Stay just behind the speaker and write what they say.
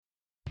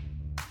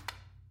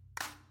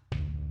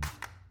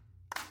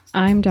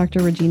I'm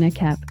Dr. Regina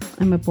Kepp.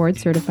 I'm a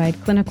board-certified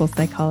clinical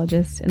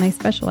psychologist, and I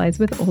specialize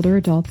with older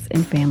adults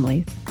and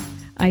families.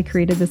 I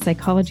created the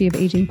Psychology of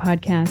Aging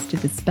podcast to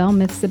dispel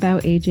myths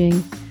about aging,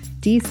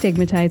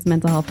 destigmatize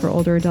mental health for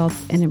older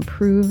adults, and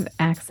improve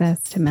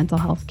access to mental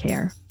health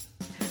care.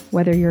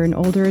 Whether you're an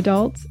older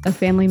adult, a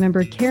family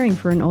member caring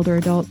for an older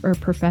adult, or a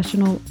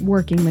professional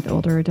working with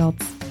older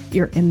adults,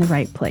 you're in the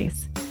right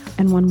place.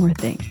 And one more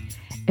thing.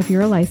 If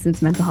you're a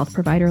licensed mental health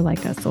provider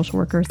like a social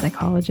worker,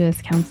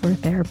 psychologist, counselor,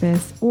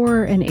 therapist,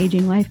 or an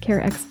aging life care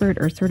expert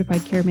or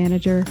certified care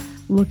manager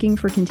looking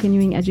for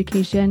continuing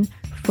education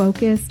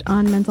focused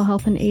on mental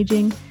health and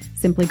aging,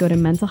 simply go to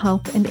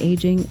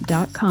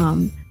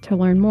mentalhealthandaging.com to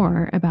learn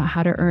more about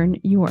how to earn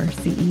your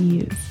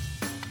CEUs.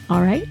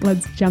 All right,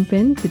 let's jump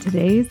into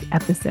today's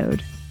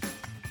episode.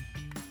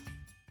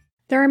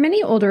 There are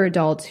many older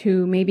adults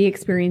who may be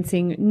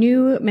experiencing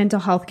new mental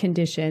health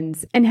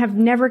conditions and have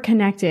never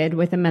connected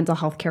with a mental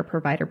health care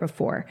provider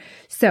before.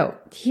 So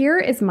here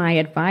is my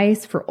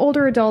advice for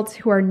older adults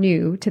who are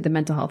new to the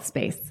mental health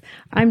space.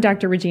 I'm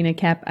Dr. Regina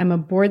Kepp. I'm a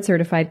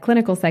board-certified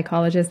clinical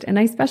psychologist, and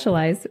I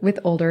specialize with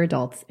older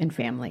adults and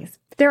families.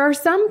 There are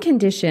some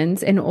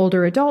conditions in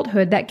older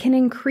adulthood that can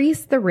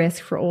increase the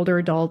risk for older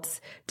adults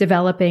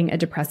developing a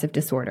depressive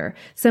disorder.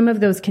 Some of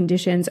those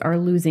conditions are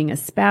losing a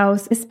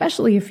spouse,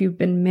 especially if you've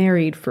been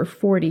married for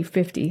 40,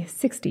 50,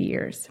 60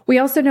 years. We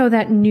also know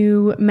that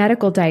new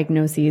medical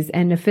diagnoses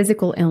and a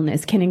physical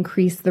illness can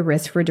increase the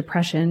risk for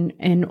depression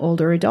in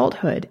older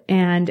adulthood.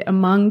 And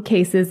among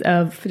cases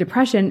of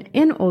depression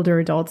in older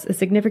adults, a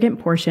significant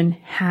portion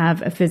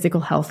have a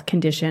physical health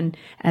condition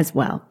as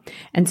well.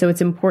 And so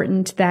it's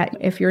important that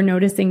if you're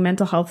noticing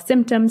mental health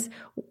symptoms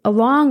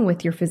along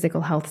with your physical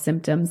health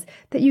symptoms,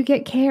 that you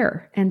get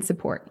care and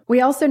support.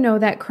 We also know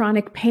that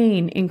chronic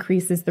pain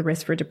increases the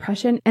risk for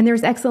depression, and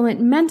there's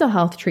excellent mental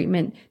health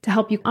treatment to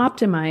help you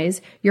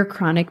optimize your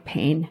chronic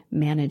pain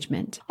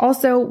management.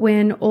 Also,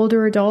 when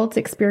older adults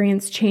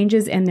experience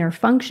changes in their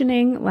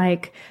functioning,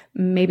 like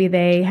maybe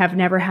they have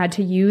never had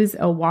to use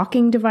a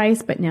walking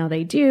device, but now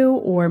they do,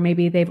 or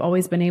maybe they've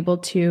always been able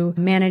to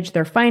manage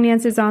their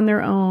finances on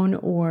their own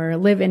or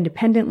live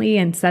independently,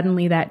 and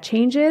suddenly that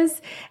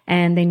changes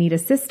and they need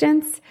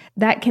assistance,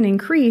 that can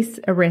increase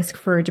a risk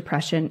for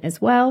depression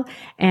as well.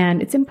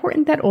 And it's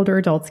important that older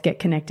adults get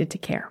connected to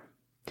care.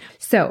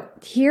 So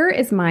here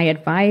is my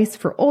advice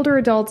for older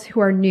adults who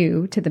are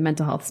new to the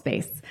mental health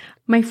space.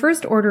 My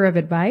first order of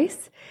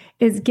advice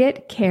is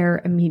get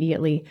care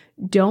immediately.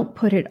 Don't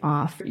put it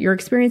off. You're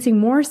experiencing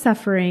more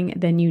suffering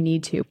than you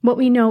need to. What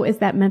we know is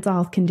that mental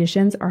health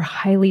conditions are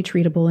highly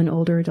treatable in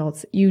older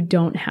adults. You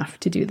don't have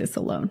to do this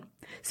alone.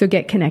 So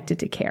get connected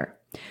to care.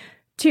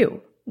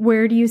 2,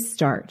 where do you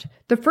start?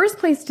 The first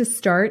place to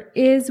start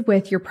is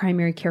with your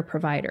primary care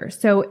provider.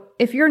 So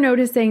if you're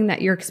noticing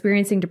that you're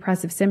experiencing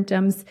depressive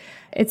symptoms,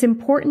 it's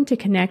important to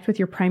connect with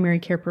your primary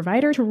care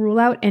provider to rule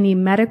out any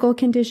medical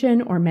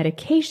condition or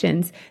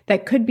medications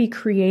that could be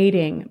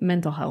creating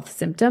mental health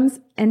symptoms.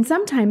 And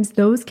sometimes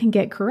those can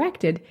get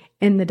corrected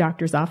in the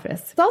doctor's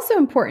office. It's also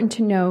important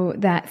to know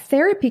that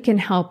therapy can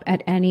help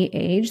at any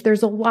age.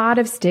 There's a lot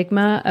of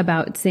stigma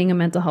about seeing a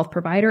mental health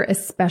provider,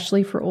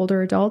 especially for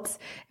older adults.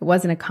 It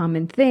wasn't a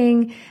common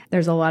thing.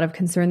 There's a lot of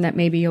concern that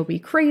maybe you'll be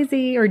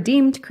crazy or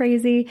deemed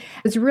crazy.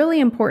 It's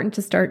really important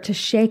to start to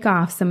shake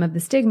off some of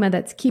the stigma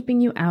that's keeping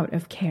you out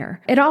of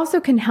care. It also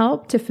can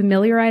help to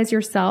familiarize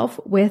yourself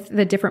with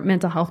the different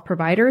mental health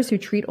providers who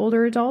treat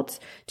older adults.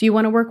 Do you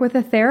want to work with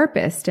a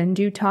therapist and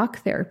do talk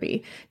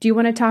therapy? Do you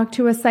want to talk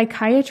to a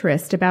psychiatrist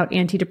about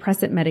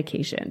antidepressant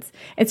medications?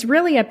 It's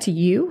really up to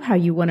you how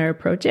you want to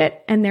approach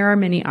it, and there are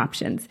many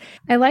options.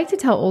 I like to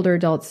tell older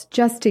adults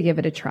just to give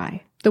it a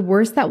try. The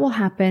worst that will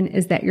happen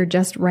is that you're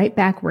just right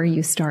back where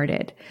you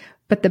started.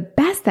 But the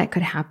best that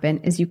could happen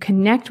is you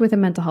connect with a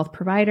mental health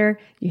provider,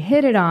 you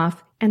hit it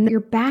off, and you're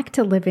back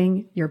to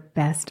living your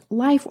best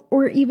life,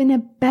 or even a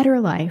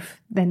better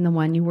life than the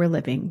one you were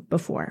living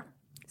before.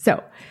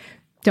 So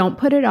don't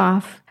put it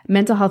off.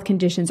 Mental health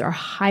conditions are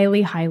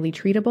highly, highly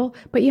treatable,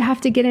 but you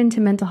have to get into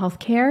mental health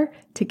care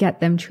to get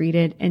them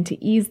treated and to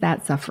ease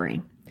that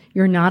suffering.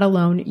 You're not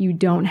alone. You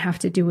don't have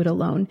to do it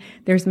alone.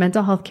 There's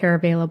mental health care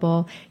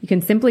available. You can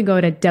simply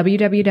go to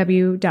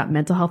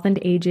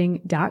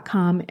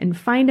www.mentalhealthandaging.com and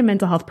find a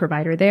mental health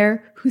provider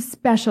there who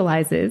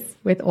specializes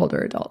with older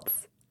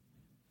adults.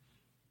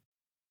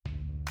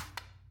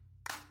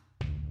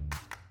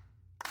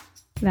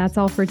 That's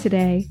all for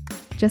today.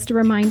 Just a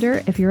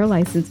reminder, if you're a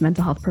licensed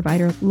mental health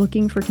provider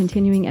looking for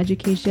continuing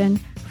education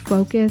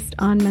focused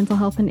on mental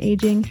health and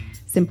aging,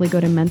 simply go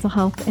to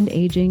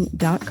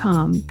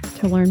mentalhealthandaging.com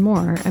to learn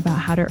more about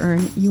how to earn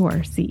your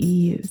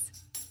CEUs.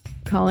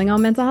 Calling all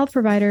mental health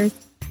providers.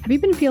 Have you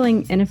been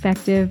feeling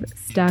ineffective,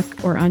 stuck,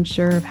 or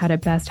unsure of how to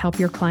best help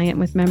your client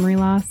with memory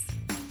loss?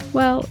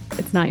 Well,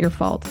 it's not your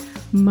fault.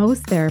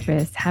 Most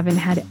therapists haven't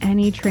had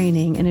any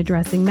training in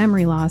addressing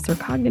memory loss or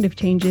cognitive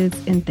changes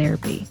in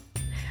therapy.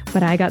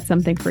 But I got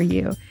something for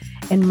you.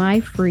 in my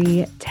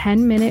free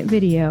 10-minute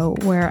video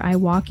where I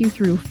walk you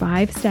through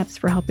 5 steps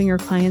for helping your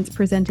clients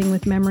presenting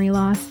with memory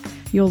loss.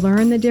 You'll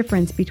learn the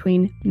difference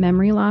between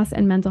memory loss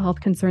and mental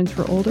health concerns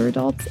for older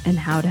adults and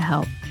how to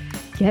help.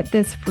 Get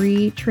this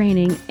free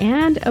training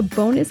and a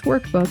bonus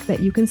workbook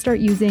that you can start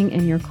using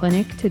in your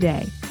clinic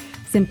today.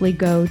 Simply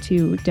go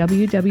to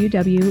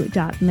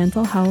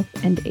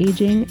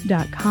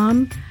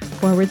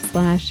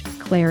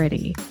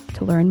www.mentalhealthandaging.com/clarity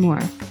to learn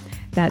more.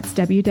 That's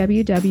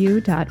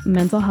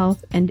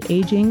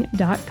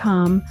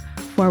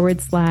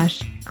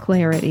www.mentalhealthandaging.com/clarity.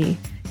 CLARITY.